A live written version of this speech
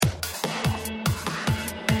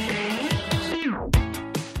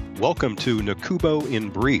Welcome to NACUBO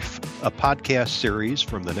in Brief, a podcast series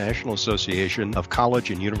from the National Association of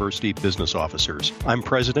College and University Business Officers. I'm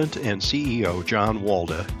President and CEO John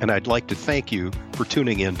Walda, and I'd like to thank you for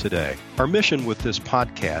tuning in today. Our mission with this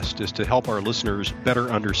podcast is to help our listeners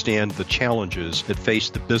better understand the challenges that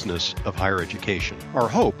face the business of higher education. Our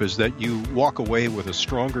hope is that you walk away with a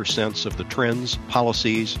stronger sense of the trends,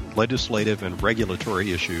 policies, legislative, and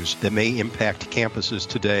regulatory issues that may impact campuses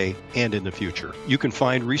today and in the future. You can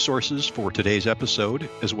find resources for today's episode,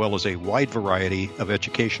 as well as a wide variety of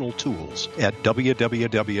educational tools at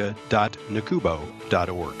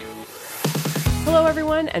www.nacubo.org. Hello,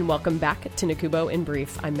 everyone, and welcome back to NACUBO in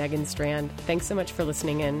Brief. I'm Megan Strand. Thanks so much for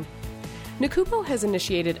listening in. NACUBO has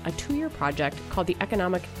initiated a 2-year project called the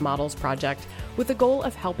Economic Models Project with the goal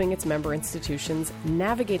of helping its member institutions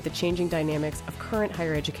navigate the changing dynamics of current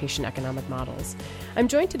higher education economic models. I'm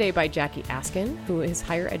joined today by Jackie Askin, who is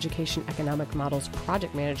Higher Education Economic Models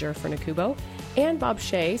Project Manager for NACUBO, and Bob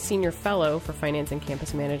Shea, Senior Fellow for Finance and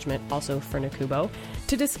Campus Management, also for NACUBO,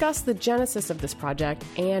 to discuss the genesis of this project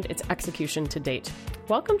and its execution to date.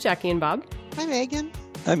 Welcome, Jackie and Bob. Hi, Megan.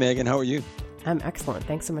 Hi, Megan. How are you? I'm excellent.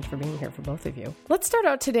 Thanks so much for being here for both of you. Let's start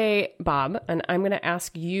out today, Bob, and I'm going to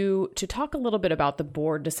ask you to talk a little bit about the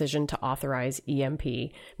board decision to authorize EMP.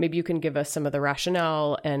 Maybe you can give us some of the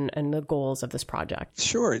rationale and the goals of this project.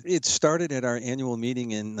 Sure. It started at our annual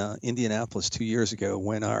meeting in Indianapolis 2 years ago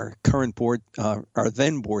when our current board, our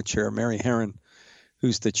then board chair, Mary Herron,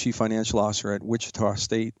 who's the chief financial officer at Wichita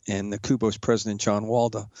State, and NACUBO's president, John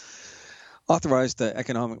Walda, authorized the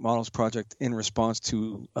Economic Models Project in response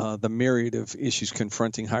to the myriad of issues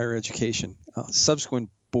confronting higher education. Subsequent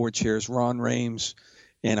board chairs, Ron Rames,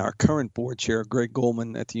 and our current board chair, Greg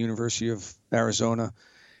Goldman at the University of Arizona,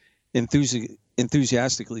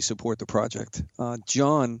 enthusiastically support the project.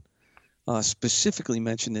 John specifically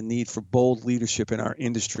mentioned the need for bold leadership in our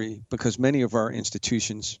industry because many of our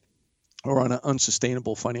institutions are on an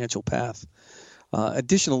unsustainable financial path.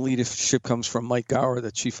 Additional leadership comes from Mike Gower,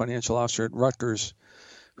 the chief financial officer at Rutgers,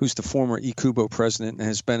 who's the former eCubo president and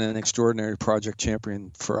has been an extraordinary project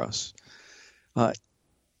champion for us. The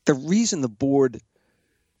reason the board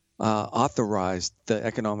authorized the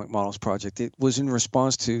Economic Models Project, it was in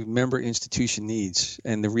response to member institution needs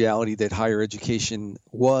and the reality that higher education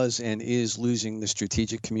was and is losing the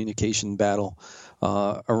strategic communication battle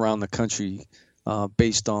around the country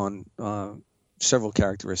based on several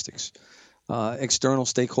characteristics. External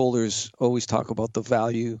stakeholders always talk about the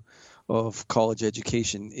value of college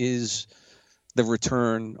education. Is the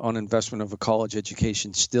return on investment of a college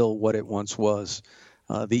education still what it once was?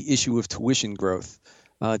 The issue of tuition growth,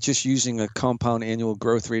 just using a compound annual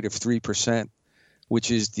growth rate of 3%,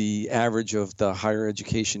 which is the average of the higher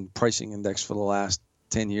education pricing index for the last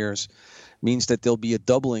 10 years, means that there'll be a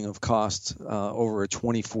doubling of costs over a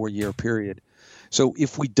 24-year period. So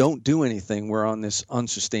if we don't do anything, we're on this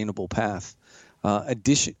unsustainable path.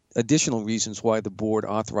 Additional reasons why the board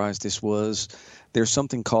authorized this was there's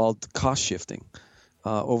something called cost shifting.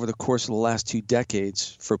 Over the course of the last 2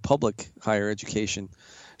 decades for public higher education,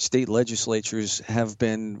 state legislatures have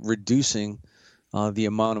been reducing the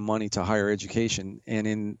amount of money to higher education. And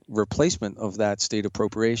in replacement of that state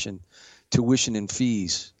appropriation, tuition and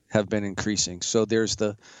fees have been increasing. So there's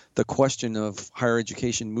the question of higher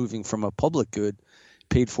education moving from a public good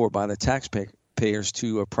paid for by the taxpayers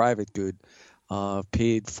to a private good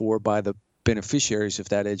paid for by the beneficiaries of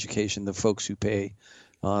that education, the folks who pay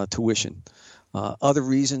tuition. Other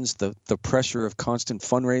reasons, the pressure of constant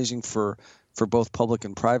fundraising for both public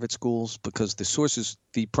and private schools, because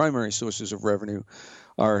the primary sources of revenue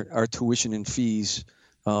are tuition and fees.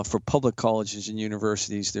 For public colleges and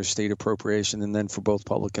universities, there's state appropriation, and then for both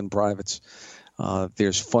public and privates,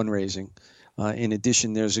 there's fundraising. In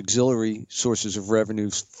addition, there's auxiliary sources of revenue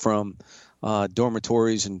from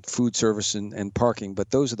dormitories and food service and parking, but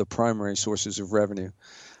those are the primary sources of revenue.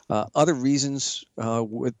 Other reasons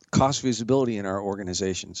with cost visibility in our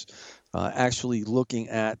organizations, actually looking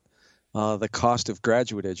at the cost of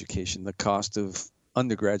graduate education, the cost of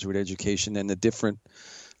undergraduate education, and the different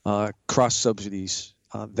cross subsidies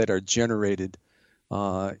that are generated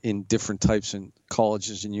in different types of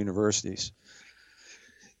colleges and universities.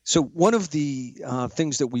 So one of the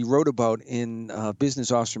things that we wrote about in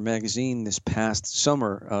Business Officer Magazine this past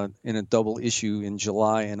summer in a double issue in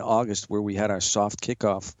July and August, where we had our soft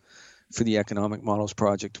kickoff for the Economic Models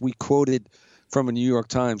Project, we quoted from a New York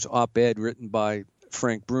Times op-ed written by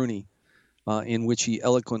Frank Bruni in which he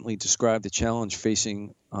eloquently described the challenge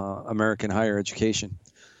facing American higher education.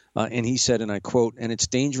 And he said, and I quote, "And it's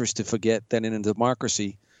dangerous to forget that in a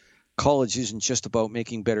democracy, college isn't just about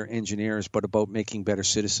making better engineers, but about making better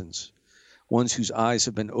citizens. ones whose eyes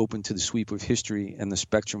have been opened to the sweep of history and the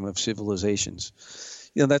spectrum of civilizations.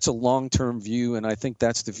 That's a long-term view, and I think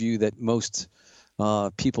that's the view that most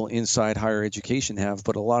people inside higher education have,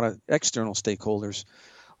 but a lot of external stakeholders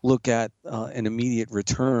look at an immediate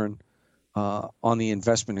return on the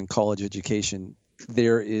investment in college education.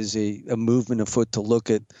 There is a movement afoot to look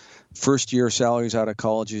at first-year salaries out of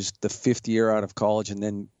colleges, the fifth year out of college, and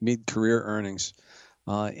then mid-career earnings.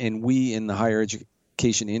 And we in the higher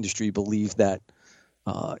education industry believe that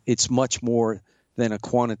it's much more than a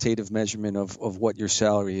quantitative measurement of what your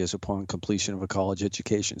salary is upon completion of a college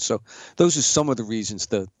education. So those are some of the reasons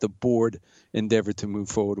the board endeavored to move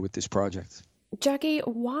forward with this project. Jackie,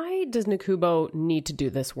 why does NACUBO need to do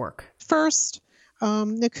this work? First,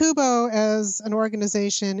 NACUBO as an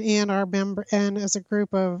organization and our member and as a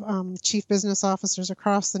group of chief business officers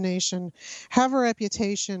across the nation have a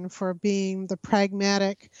reputation for being the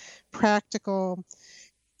pragmatic, practical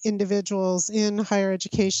individuals in higher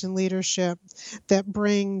education leadership that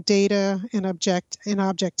bring data and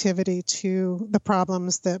objectivity to the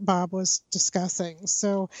problems that Bob was discussing.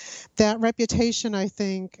 So that reputation, I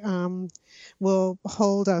think, will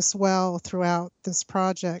hold us well throughout this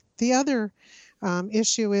project. The other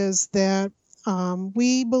issue is that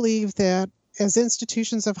we believe that as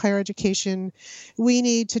institutions of higher education, we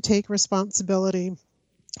need to take responsibility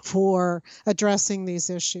for addressing these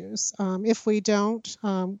issues. If we don't,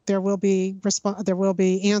 there will be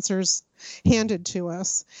answers handed to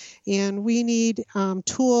us, and we need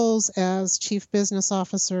tools as chief business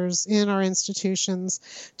officers in our institutions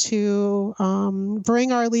to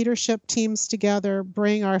bring our leadership teams together,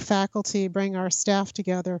 bring our faculty, bring our staff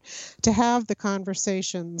together to have the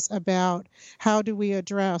conversations about how do we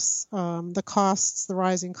address the costs, the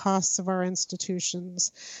rising costs of our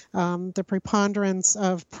institutions, the preponderance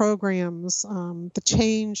of programs, the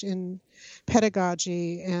change in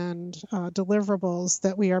pedagogy and deliverables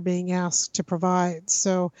that we are being asked to provide.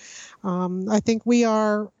 So I think we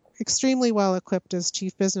are extremely well equipped as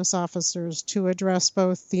chief business officers to address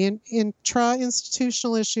both the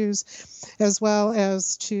intra-institutional issues as well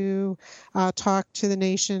as to talk to the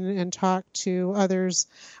nation and talk to others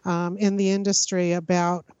in the industry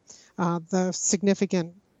about the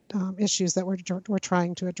significant issues that we're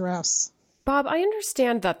trying to address. Bob, I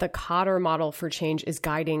understand that the Kotter model for change is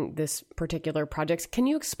guiding this particular project. Can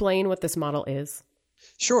you explain what this model is?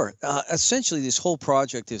 Sure. Essentially, this whole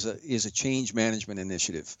project is a change management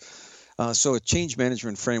initiative. So a change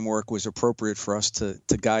management framework was appropriate for us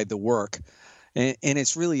to guide the work. And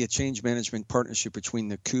it's really a change management partnership between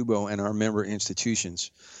NACUBO and our member institutions.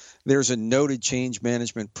 There's a noted change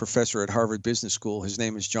management professor at Harvard Business School. His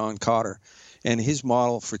name is John Kotter. And his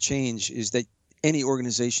model for change is that any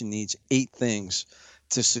organization needs 8 things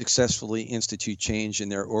to successfully institute change in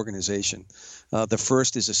their organization. The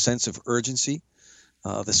first is a sense of urgency.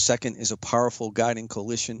 The second is a powerful guiding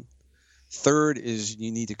coalition. Third is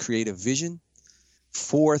you need to create a vision.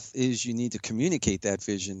 Fourth is you need to communicate that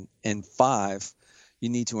vision. And 5, you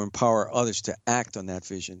need to empower others to act on that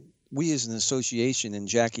vision. We as an association, and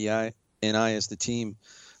Jackie and I as the team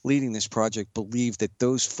leading this project, believe that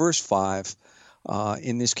those first 5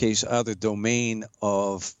 in this case, are the domain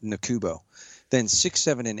of NACUBO. Then 6,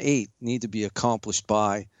 7, and 8 need to be accomplished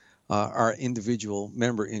by our individual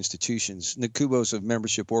member institutions. NACUBO is a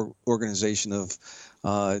membership organization of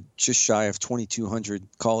just shy of 2,200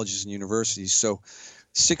 colleges and universities. So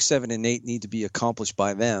 6, 7, and 8 need to be accomplished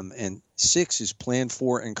by them. And 6 is plan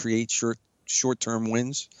for and create short-term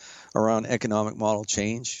wins around economic model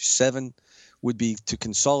change. 7 would be to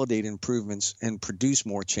consolidate improvements and produce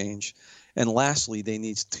more change. And lastly, they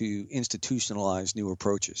need to institutionalize new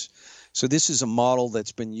approaches. So this is a model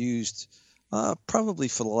that's been used probably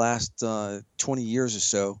for the last 20 years or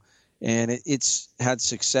so, and it's had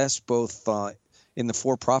success both in the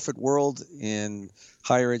for-profit world, in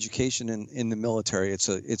higher education, and in the military. It's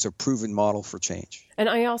a proven model for change. And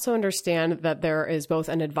I also understand that there is both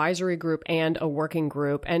an advisory group and a working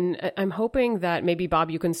group. And I'm hoping that maybe, Bob,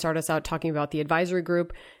 you can start us out talking about the advisory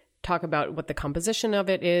group, talk about what the composition of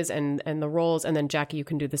it is and the roles, and then Jackie, you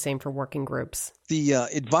can do the same for working groups. The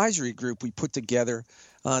advisory group we put together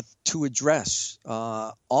to address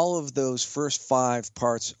all of those first 5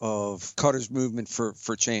 parts of Kotter's movement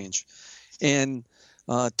for change. And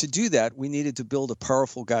to do that, we needed to build a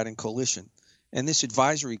powerful guiding coalition. And this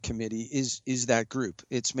advisory committee is that group.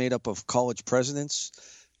 It's made up of college presidents,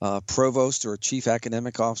 provost or chief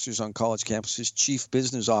academic officers on college campuses, chief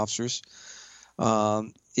business officers.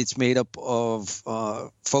 It's made up of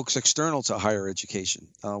folks external to higher education.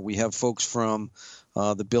 We have folks from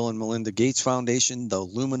the Bill and Melinda Gates Foundation, the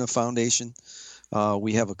Lumina Foundation.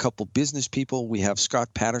 We have a couple business people. We have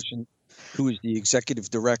Scott Patterson, who is the executive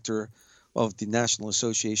director of the National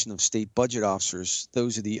Association of State Budget Officers.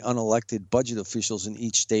 Those are the unelected budget officials in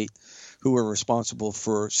each state who are responsible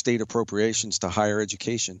for state appropriations to higher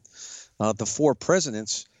education. The four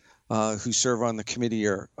presidents who serve on the committee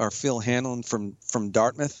are Phil Hanlon from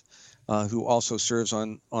Dartmouth, who also serves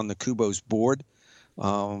on the NACUBO's board.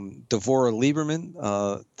 Devorah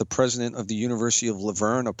Lieberman, the president of the University of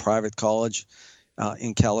Laverne, a private college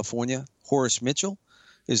in California. Horace Mitchell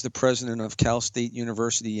is the president of Cal State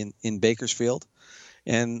University in Bakersfield.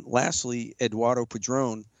 And lastly, Eduardo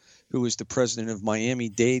Padron, who is the president of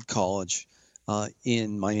Miami-Dade College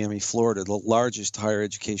in Miami, Florida, the largest higher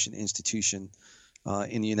education institution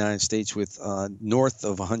in the United States with north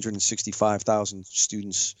of 165,000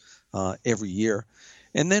 students every year.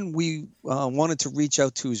 And then we wanted to reach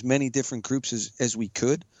out to as many different groups as we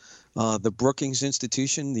could. The Brookings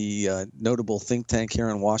Institution, the notable think tank here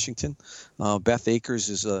in Washington. Beth Akers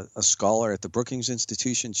is a scholar at the Brookings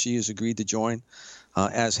Institution. She has agreed to join,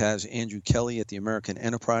 as has Andrew Kelly at the American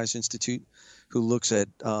Enterprise Institute, who looks at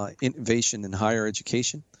innovation in higher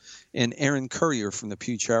education. And Erin Currier from the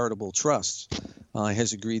Pew Charitable Trust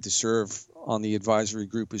has agreed to serve on the advisory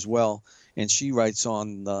group as well. And she writes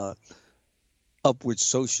on the upward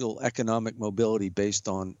social economic mobility based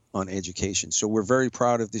on education. So we're very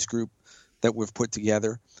proud of this group that we've put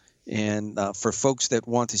together. And for folks that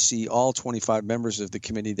want to see all 25 members of the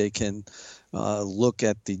committee, they can look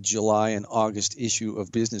at the July and August issue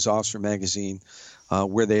of Business Officer Magazine,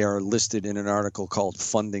 where they are listed in an article called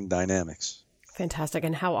Funding Dynamics. Fantastic.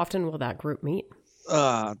 And how often will that group meet?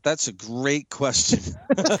 That's a great question.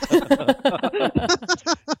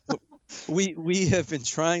 We have been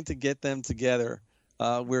trying to get them together.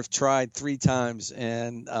 We've tried 3 times,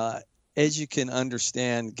 and as you can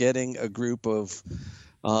understand, getting a group of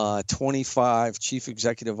 25 chief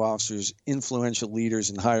executive officers, influential leaders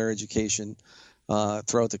in higher education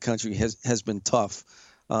throughout the country has been tough.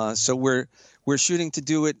 So we're shooting to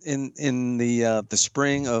do it in the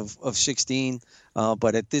spring of 16,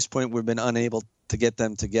 but at this point we've been unable to get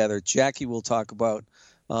them together. Jackie will talk about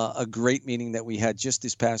a great meeting that we had just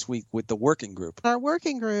this past week with the working group. Our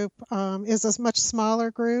working group is a much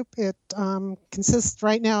smaller group. It consists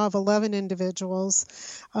right now of 11 individuals.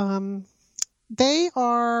 They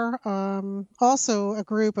are also a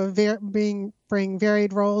group of bring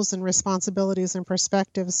varied roles and responsibilities and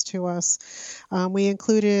perspectives to us. We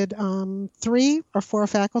included 3 or 4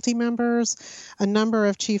 faculty members, a number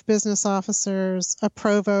of chief business officers, a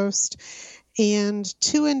provost, and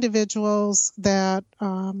 2 individuals that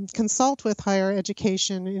consult with higher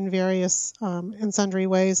education in various and sundry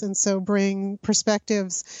ways, and so bring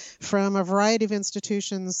perspectives from a variety of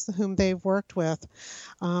institutions whom they've worked with.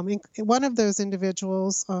 One of those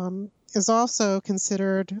individuals is also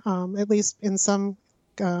considered, at least in some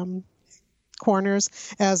corners,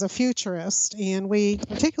 as a futurist, and we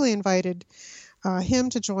particularly invited him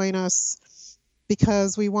to join us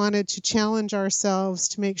because we wanted to challenge ourselves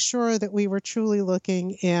to make sure that we were truly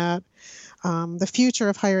looking at the future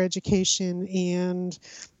of higher education and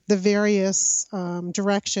the various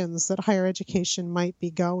directions that higher education might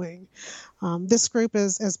be going. This group,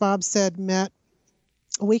 as Bob said, met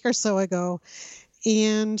a week or so ago,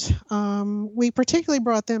 and we particularly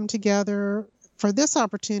brought them together for this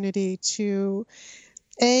opportunity to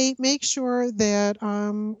make sure that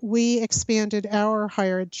we expanded our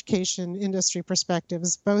higher education industry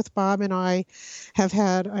perspectives. Both Bob and I have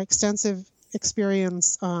had extensive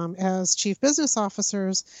experience as chief business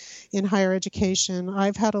officers in higher education.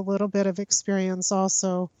 I've had a little bit of experience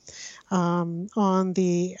also on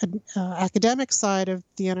the academic side of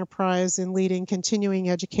the enterprise in leading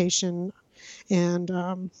continuing education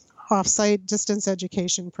and off-site distance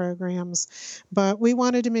education programs. But we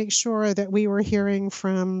wanted to make sure that we were hearing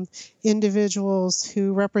from individuals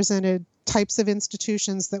who represented types of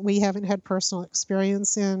institutions that we haven't had personal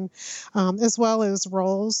experience in, as well as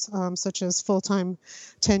roles such as full-time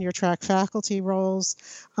tenure track faculty roles.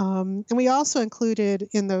 And we also included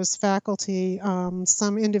in those faculty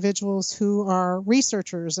some individuals who are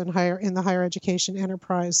researchers in the higher education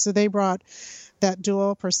enterprise. So they brought that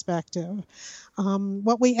dual perspective.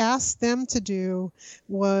 What we asked them to do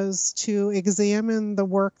was to examine the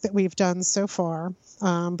work that we've done so far,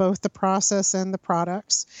 both the process and the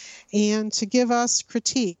products, and to give us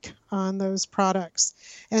critique on those products,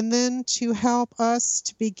 and then to help us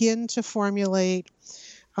to begin to formulate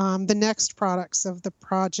the next products of the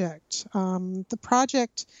project. The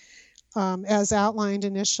project, as outlined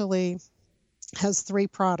initially, has 3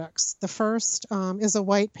 products. The first is a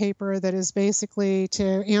white paper that is basically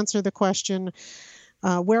to answer the question,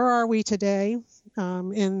 Where are we today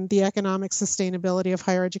in the economic sustainability of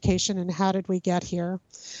higher education, and how did we get here?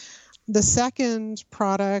 The second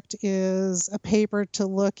product is a paper to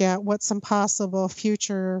look at what some possible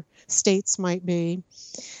future states might be.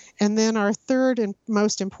 And then our third and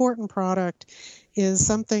most important product is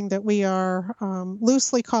something that we are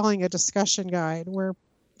loosely calling a discussion guide. We're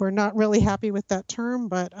not really happy with that term,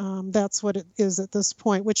 but that's what it is at this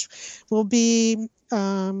point, which will be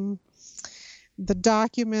the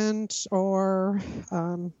document, or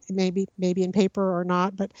maybe in paper or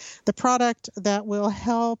not, but the product that will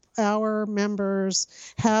help our members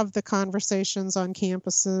have the conversations on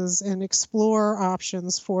campuses and explore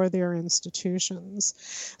options for their institutions.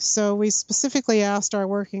 So we specifically asked our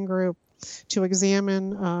working group to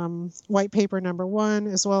examine white paper number 1,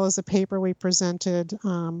 as well as a paper we presented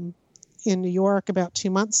in New York about 2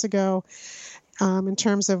 months ago, in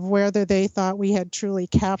terms of whether they thought we had truly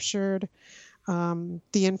captured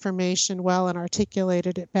the information well and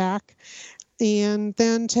articulated it back. And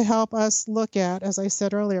then to help us look at, as I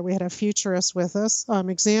said earlier, we had a futurist with us,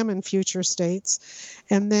 examine future states,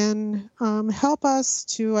 and then help us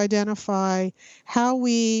to identify how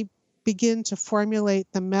we begin to formulate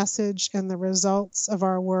the message and the results of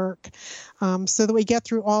our work, so that we get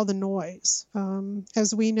through all the noise.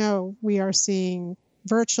 As we know, we are seeing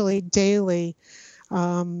virtually daily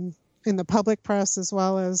in the public press as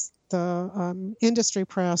well as the industry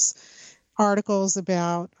press articles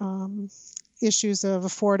about issues of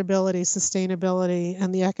affordability, sustainability,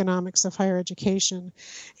 and the economics of higher education.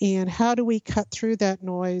 And how do we cut through that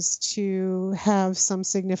noise to have some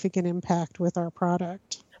significant impact with our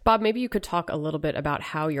product? Bob, maybe you could talk a little bit about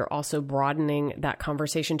how you're also broadening that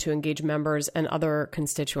conversation to engage members and other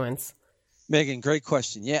constituents. Megan, great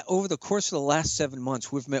question. Yeah, over the course of the last 7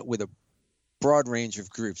 months, we've met with a broad range of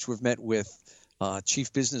groups. We've met with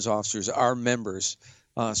chief business officers, our members,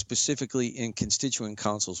 specifically in constituent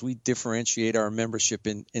councils. We differentiate our membership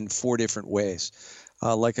in 4 different ways.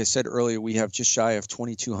 Like I said earlier, we have just shy of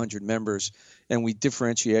 2,200 members, and we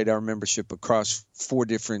differentiate our membership across 4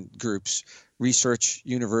 different groups. Research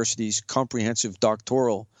universities, comprehensive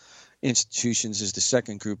doctoral institutions is the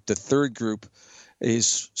second group. The third group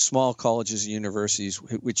is small colleges and universities,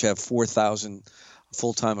 which have 4,000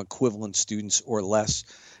 full-time equivalent students or less.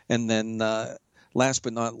 And then last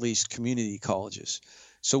but not least, community colleges.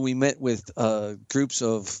 So we met with groups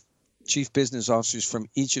of chief business officers from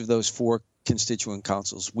each of those 4 constituent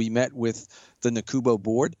councils. We met with the NACUBO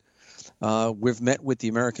board. We've met with the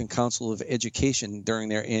American Council of Education during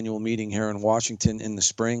their annual meeting here in Washington in the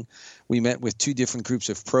spring. We met with 2 different groups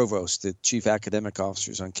of provosts, the chief academic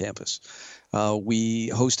officers on campus. We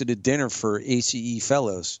hosted a dinner for ACE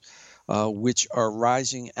fellows, which are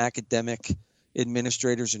rising academic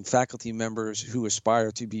administrators and faculty members who aspire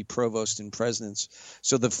to be provosts and presidents.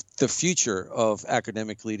 So the future of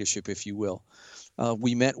academic leadership, if you will.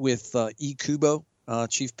 We met with eCubo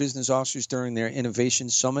chief business officers during their innovation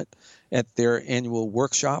summit at their annual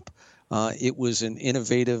workshop. It was an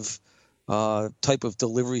innovative type of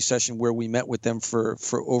delivery session where we met with them for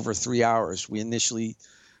over 3 hours. We initially,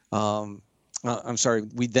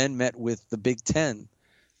 we then met with the Big Ten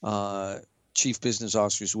chief business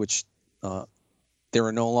officers, which there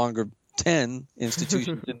are no longer 10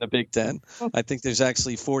 institutions in the Big Ten. I think there's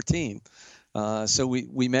actually 14. So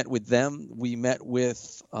we met with them. We met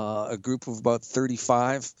with a group of about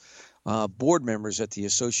 35 board members at the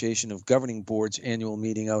Association of Governing Boards annual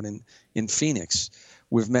meeting out in Phoenix.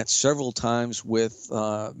 We've met several times with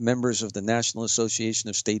members of the National Association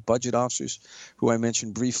of State Budget Officers, who I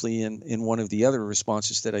mentioned briefly in one of the other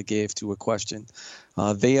responses that I gave to a question.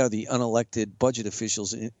 They are the unelected budget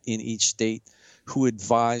officials in each state who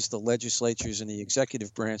advise the legislatures and the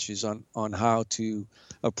executive branches on how to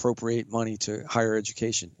appropriate money to higher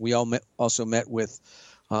education. We also met with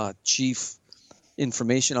chief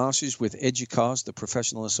information officers with EDUCAUSE, the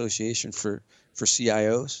professional association for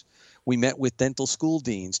CIOs. We met with dental school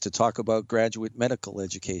deans to talk about graduate medical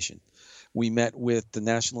education. We met with the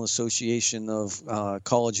National Association of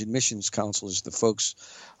College Admissions Counselors, the folks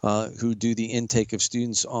who do the intake of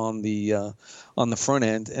students on the front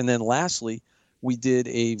end. And then lastly, we did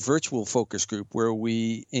a virtual focus group where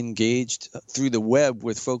we engaged through the web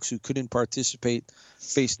with folks who couldn't participate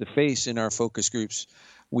face-to-face in our focus groups.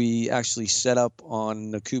 We actually set up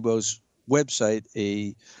on NACUBO's website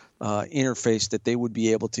a interface that they would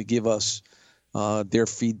be able to give us their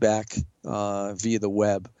feedback via the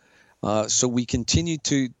web. So we continue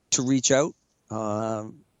to reach out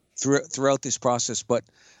throughout this process. But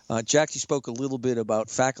Jackie spoke a little bit about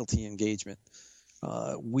faculty engagement.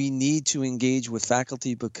 We need to engage with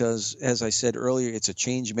faculty because, as I said earlier, it's a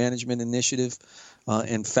change management initiative,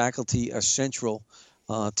 and faculty are central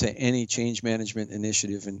to any change management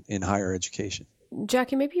initiative in higher education.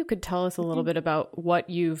 Jackie, maybe you could tell us a little bit about what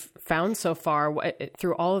you've found so far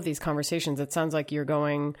through all of these conversations. It sounds like you're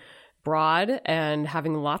going broad and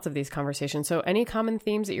having lots of these conversations. So any common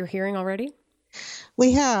themes that you're hearing already?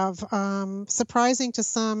 We have, surprising to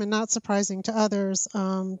some and not surprising to others,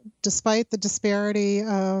 despite the disparity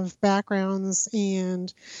of backgrounds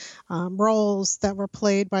and roles that were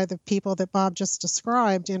played by the people that Bob just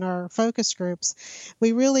described in our focus groups.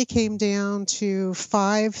 We really came down to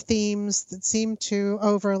 5 themes that seemed to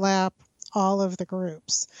overlap all of the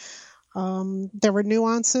groups. There were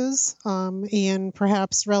nuances and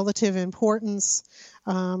perhaps relative importance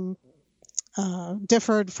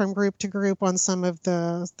differed from group to group on some of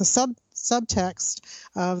the subtext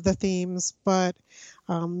of the themes, but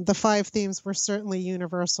the 5 themes were certainly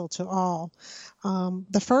universal to all.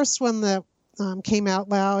 The first one that came out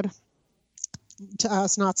loud to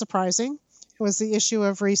us, not surprising, was the issue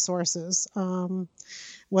of resources,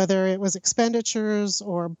 whether it was expenditures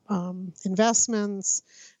or investments,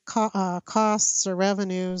 costs or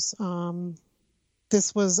revenues.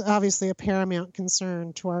 This was obviously a paramount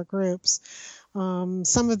concern to our groups.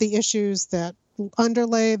 Some of the issues that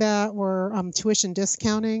underlay that were tuition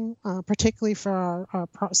discounting, particularly for our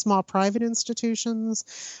small private institutions.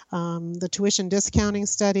 The tuition discounting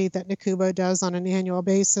study that NACUBO does on an annual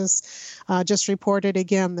basis just reported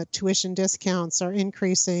again that tuition discounts are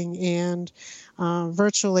increasing and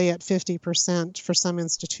virtually at 50% for some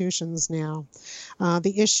institutions now.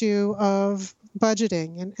 The issue of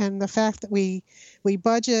budgeting and the fact that we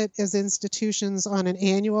budget as institutions on an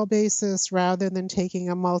annual basis rather than taking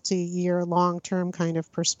a multi-year long-term kind of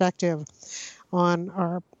perspective on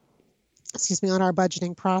our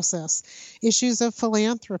budgeting process. Issues of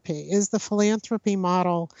philanthropy. Is the philanthropy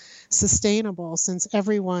model sustainable since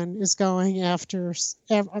everyone is going after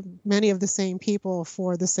many of the same people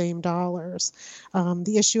for the same dollars?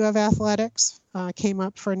 The issue of athletics came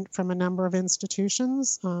up from a number of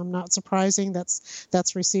institutions. Not surprising,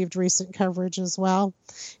 that's received recent coverage as well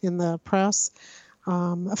in the press.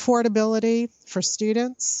 Affordability for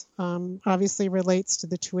students obviously relates to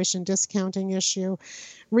the tuition discounting issue.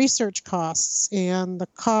 Research costs and the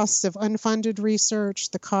costs of unfunded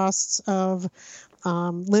research, the costs of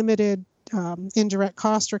limited indirect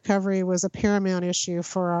cost recovery was a paramount issue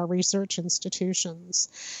for our research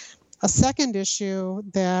institutions. A second issue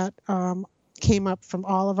that came up from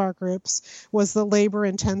all of our groups was the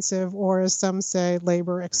labor-intensive, or as some say,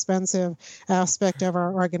 labor-expensive aspect of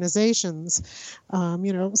our organizations.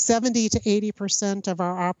 70 to 80% of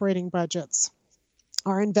our operating budgets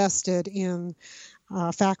are invested in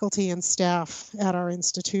faculty and staff at our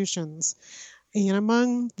institutions. And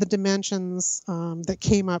among the dimensions that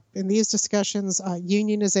came up in these discussions,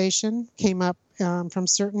 unionization came up from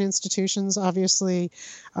certain institutions. Obviously,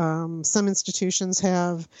 some institutions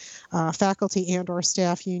have faculty and or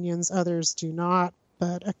staff unions, others do not,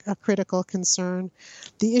 but a critical concern.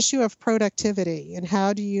 The issue of productivity and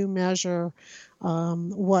how do you measure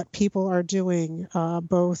what people are doing,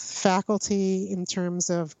 both faculty in terms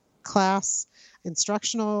of class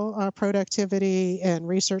instructional productivity and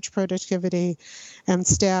research productivity, and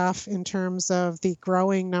staff in terms of the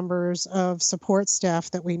growing numbers of support staff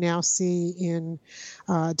that we now see in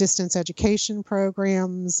distance education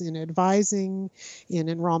programs, in advising, in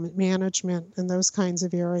enrollment management, and those kinds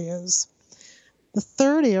of areas. The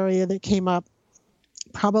third area that came up,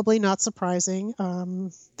 probably not surprising,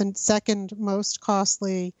 the second most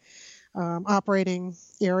costly operating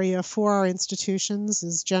area for our institutions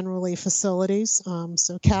is generally facilities.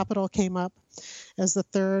 So capital came up as the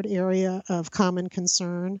third area of common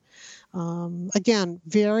concern. Again,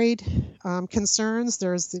 varied concerns.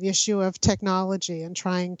 There's the issue of technology and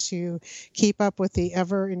trying to keep up with the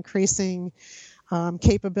ever-increasing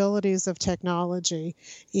capabilities of technology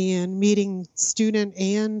and meeting student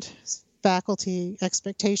and faculty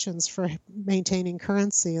expectations for maintaining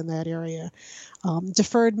currency in that area.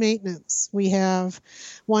 Deferred maintenance. We have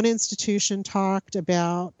one institution talked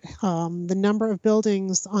about the number of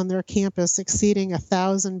buildings on their campus exceeding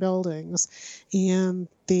 1,000 buildings and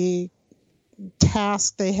the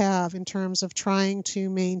task they have in terms of trying to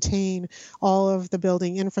maintain all of the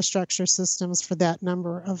building infrastructure systems for that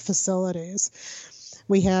number of facilities.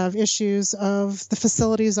 We have issues of the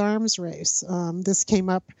facilities arms race. This came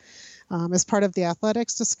up as part of the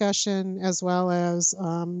athletics discussion, as well as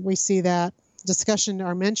we see that discussion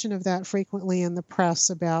or mention of that frequently in the press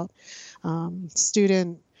about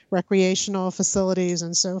student recreational facilities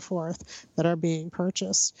and so forth that are being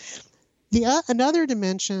purchased. Another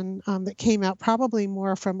dimension that came out probably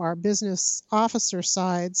more from our business officer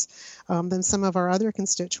sides than some of our other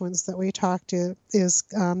constituents that we talked to is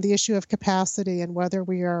the issue of capacity and whether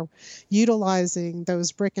we are utilizing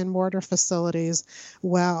those brick and mortar facilities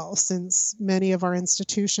well, since many of our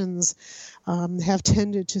institutions have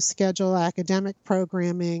tended to schedule academic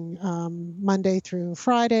programming Monday through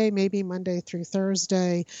Friday, maybe Monday through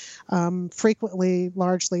Thursday, frequently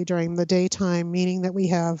largely during the daytime, meaning that we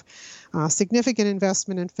have significant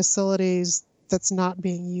investment in facilities that's not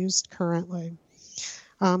being used currently.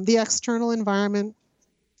 The external environment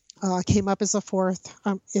came up as a fourth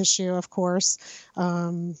issue, of course,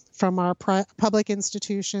 from our public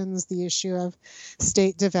institutions, the issue of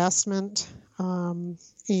state divestment,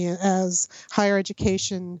 as higher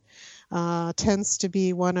education tends to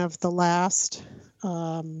be one of the last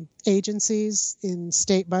agencies in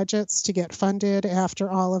state budgets to get funded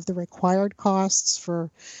after all of the required costs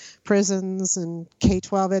for prisons and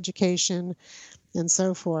K-12 education and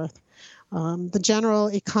so forth. The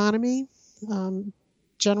general economy,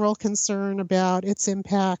 general concern about its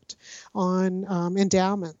impact on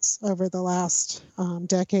endowments over the last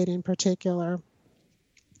decade in particular.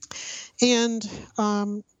 And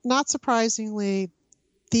not surprisingly,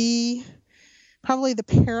 probably the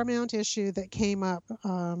paramount issue that came up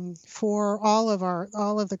for all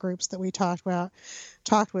of the groups that we talked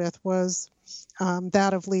with was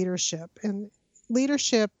that of leadership. And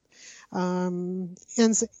leadership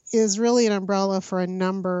is really an umbrella for a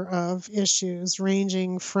number of issues,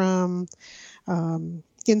 ranging from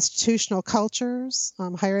institutional cultures.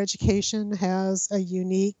 Higher education has a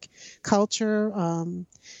unique culture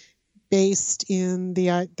based in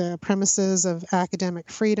the premises of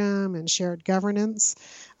academic freedom and shared governance,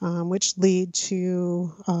 which lead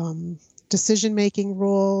to decision-making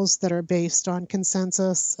rules that are based on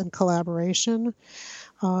consensus and collaboration.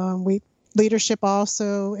 Leadership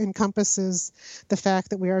also encompasses the fact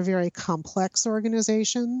that we are very complex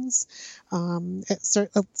organizations.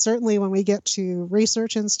 Certainly when we get to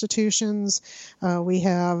research institutions, we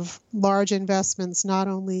have large investments not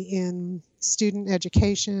only in student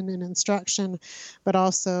education and instruction, but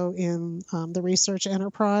also in the research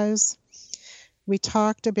enterprise. We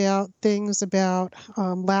talked about things about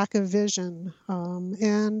lack of vision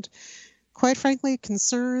and, quite frankly,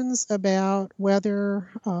 concerns about whether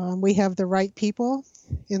we have the right people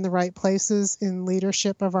in the right places in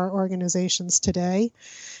leadership of our organizations today,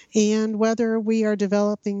 and whether we are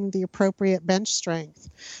developing the appropriate bench strength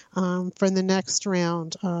for the next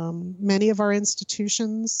round. Many of our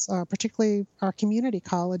institutions, particularly our community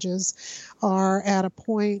colleges, are at a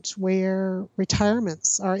point where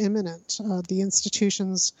retirements are imminent. The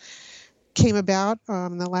institutions came about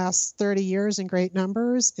in the last 30 years in great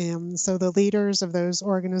numbers, and so the leaders of those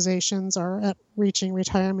organizations are at reaching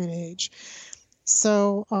retirement age.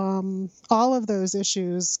 So all of those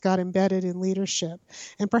issues got embedded in leadership.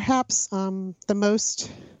 And perhaps the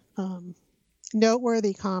most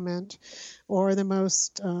noteworthy comment, or the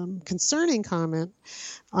most concerning comment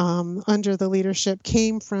under the leadership,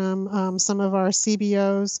 came from some of our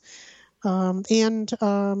CBOs and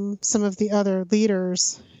some of the other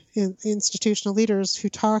leaders, institutional leaders, who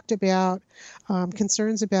talked about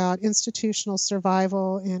concerns about institutional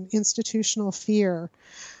survival and institutional fear,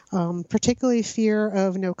 particularly fear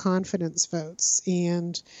of no confidence votes.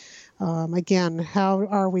 And again, how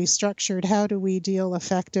are we structured? How do we deal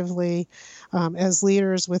effectively as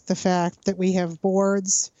leaders with the fact that we have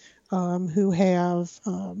boards who have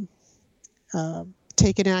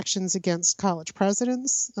taken actions against college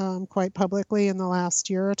presidents quite publicly in the last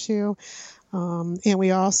year or two? And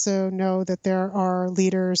we also know that there are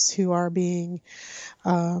leaders who are being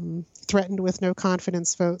threatened with no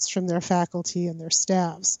confidence votes from their faculty and their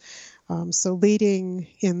staffs. So leading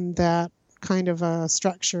in that kind of a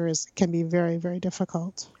structure can be very, very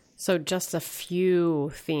difficult. So just a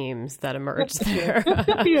few themes that emerged there.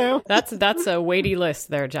 That's a weighty list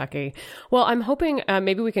there, Jackie. Well, I'm hoping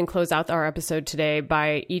maybe we can close out our episode today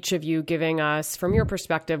by each of you giving us, from your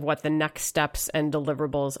perspective, what the next steps and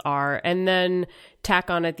deliverables are, and then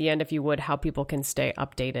tack on at the end, if you would, how people can stay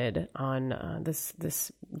updated on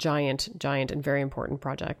this giant and very important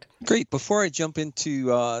project. Great. Before I jump into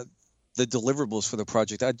the deliverables for the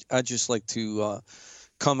project, I'd just like to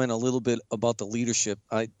comment a little bit about the leadership.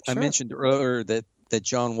 I mentioned earlier that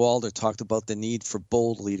John Walder talked about the need for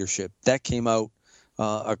bold leadership. That came out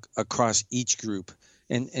across each group.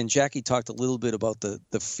 And Jackie talked a little bit about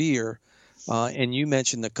the fear, and you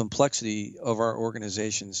mentioned the complexity of our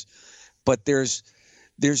organizations. But there's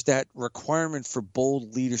that requirement for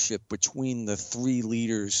bold leadership between the three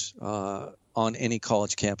leaders on any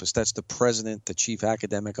college campus. That's the president, the chief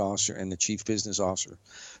academic officer, and the chief business officer.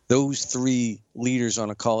 Those three leaders on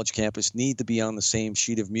a college campus need to be on the same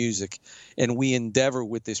sheet of music. And we endeavor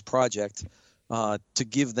with this project to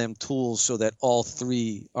give them tools so that all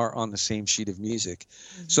three are on the same sheet of music.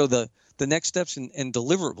 Mm-hmm. So the next steps and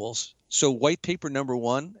deliverables. So white paper number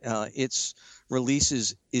 1, its release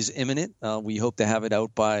is imminent. We hope to have it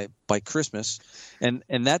out by Christmas. And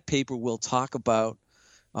that paper will talk about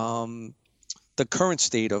the current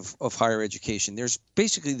state of higher education.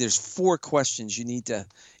 There's 4 questions you need to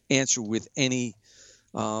answer with any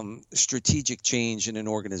strategic change in an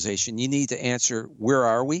organization. You need to answer, where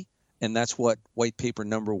are we? And that's what white paper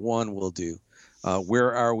number 1 will do.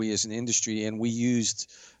 Where are we as an industry? And we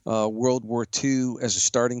used World War II as a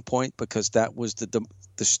starting point because that was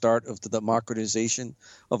the start of the democratization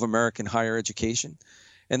of American higher education.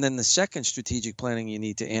 And then the second strategic planning you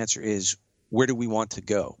need to answer is, where do we want to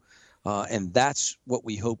go? And that's what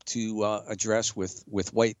we hope to address with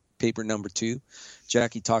white paper number 2.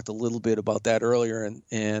 Jackie talked a little bit about that earlier,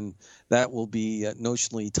 and that will be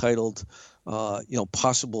notionally titled,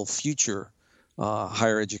 possible future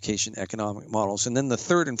higher education economic models. And then the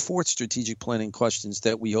third and fourth strategic planning questions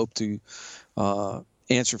that we hope to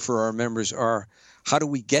answer for our members are, how do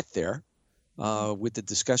we get there with the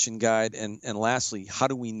discussion guide? And lastly, how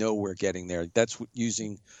do we know we're getting there? That's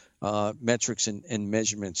using metrics and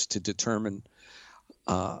measurements to determine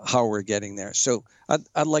how we're getting there. So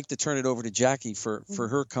I'd like to turn it over to Jackie for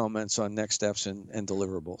her comments on next steps and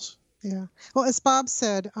deliverables. Yeah. Well, as Bob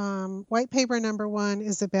said, white paper number 1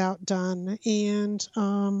 is about done. And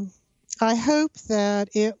I hope that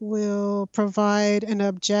it will provide an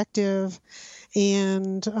objective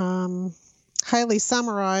and highly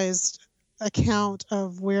summarized account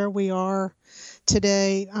of where we are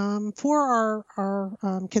today for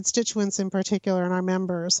our constituents in particular and our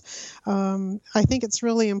members. I think it's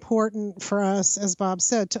really important for us, as Bob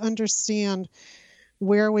said, to understand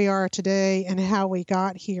where we are today and how we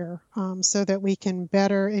got here, so that we can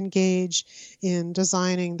better engage in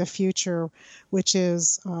designing the future, which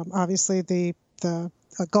is obviously the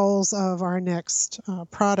goals of our next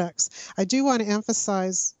products. I do want to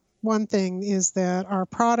emphasize one thing, is that our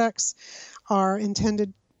products are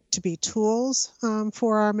intended to be tools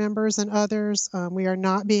for our members and others. We are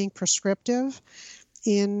not being prescriptive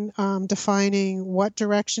in defining what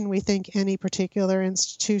direction we think any particular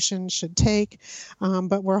institution should take,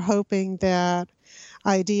 but we're hoping that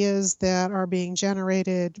ideas that are being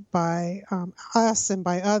generated by us and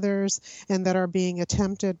by others, and that are being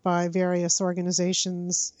attempted by various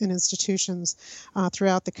organizations and institutions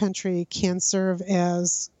throughout the country, can serve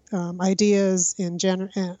as ideas and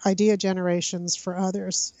idea generations for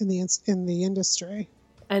others in the industry.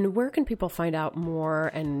 And where can people find out more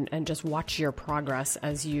and just watch your progress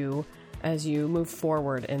as you move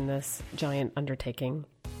forward in this giant undertaking?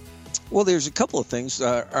 Well, there's a couple of things.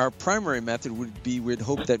 Our primary method would be, we'd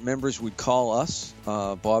hope that members would call us,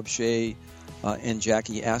 Bob Shea and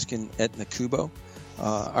Jackie Askin at NACUBO.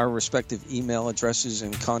 Our respective email addresses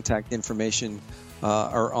and contact information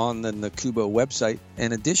are on the NACUBO website.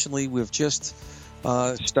 And additionally, we've just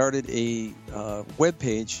started a web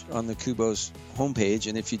page on NACUBO's homepage,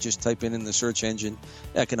 and if you just type in the search engine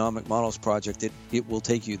Economic Models Project, it will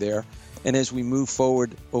take you there. And as we move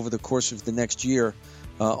forward over the course of the next year,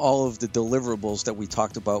 all of the deliverables that we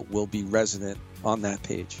talked about will be resident on that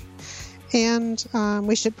page. And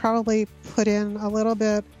we should probably put in a little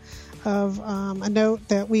bit of a note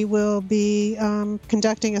that we will be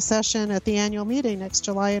conducting a session at the annual meeting next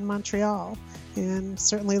July in Montreal, and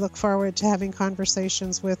certainly look forward to having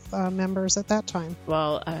conversations with members at that time.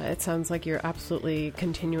 Well, it sounds like you're absolutely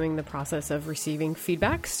continuing the process of receiving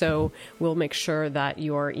feedback, so we'll make sure that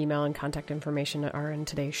your email and contact information are in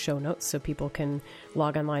today's show notes so people can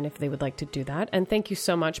log online if they would like to do that. And thank you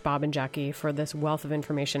so much, Bob and Jackie, for this wealth of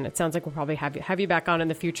information. It sounds like we'll probably have you back on in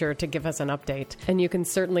the future to give us an update. And you can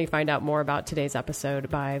certainly find out more about today's episode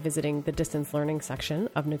by visiting the distance learning section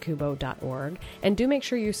of nacubo.org. And do make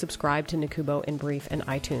sure you subscribe to NACUBO in Brief and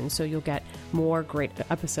iTunes so you'll get more great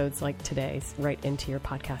episodes like today's right into your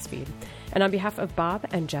podcast feed. And on behalf of Bob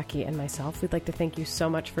and Jackie and myself, we'd like to thank you so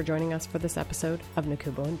much for joining us for this episode of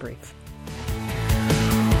NACUBO in Brief.